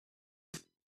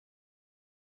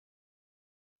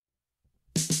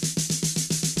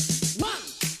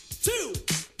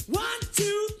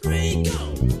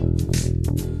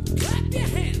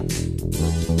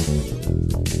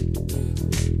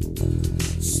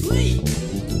Sleep.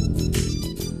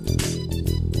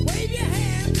 Wave your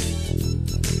hand.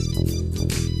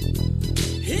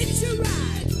 Hit your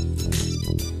ride.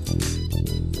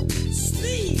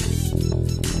 Sneeze.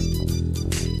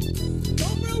 Go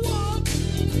for a walk.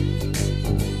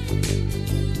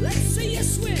 Let's see you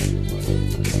swim.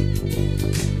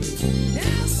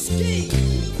 Now ski.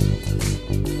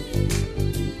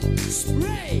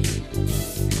 Spray.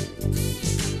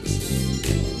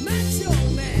 Macho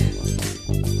man.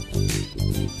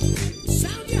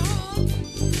 Sound your horn.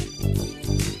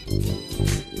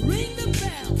 Ring the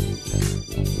bell.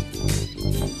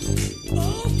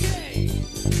 Okay.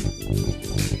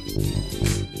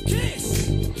 Kiss.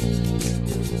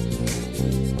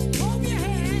 Comb your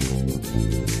hair.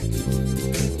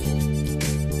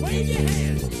 Wave your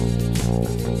hand.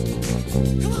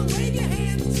 Come on, wave your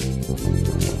hands.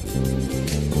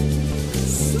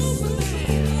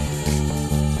 Superman.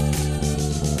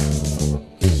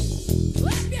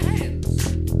 Clap your hands.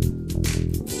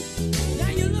 Now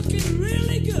you're looking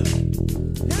really good.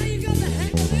 Now you got the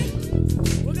hang of it.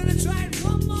 We're gonna try it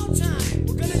one more time.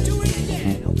 We're gonna do it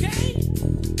again, okay?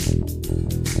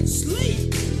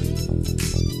 Sleep.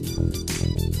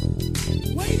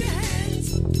 Wave your hands.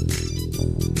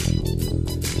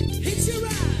 Hit your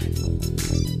ride.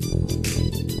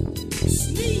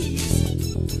 Sneeze.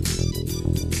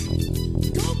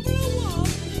 Go for a walk.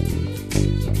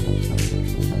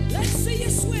 Let's see you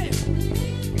swim.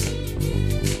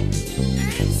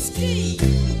 And ski.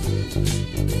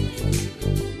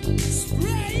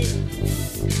 Spray.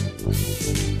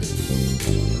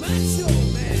 Macho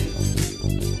man.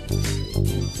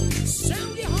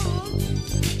 Sound your horn.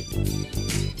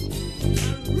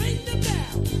 And ring the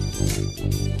bell.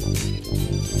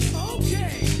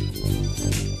 Okay.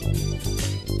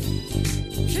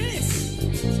 Kiss.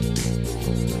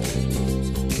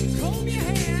 Comb your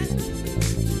hair.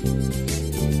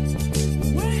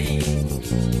 Wave.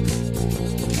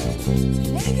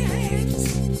 Wave your hands.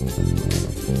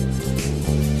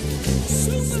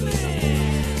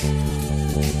 Superman.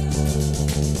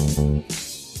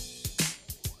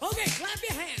 Okay, clap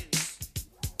your hands.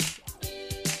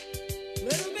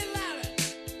 Little bit louder.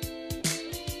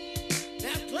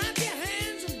 Now clap your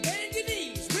hands and bend your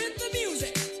knees with the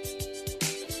music.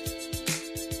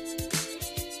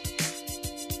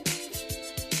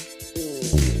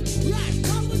 Right,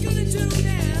 what we're gonna do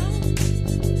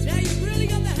now you've really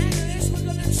got the hang of this, we're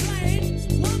gonna try it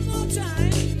one more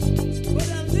time, but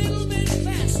a little bit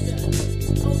faster,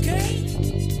 okay?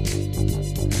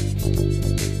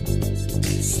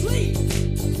 Sleep,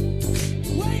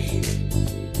 wave,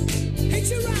 hit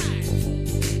your ride,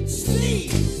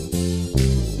 sneeze,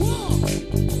 walk,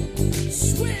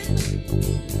 swim,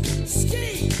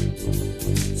 ski,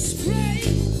 spray,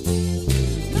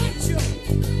 macho,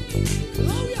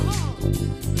 blow your horn,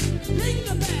 ring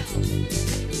the bell,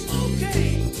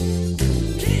 okay,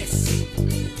 kiss,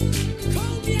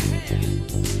 comb your hair,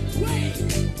 wave,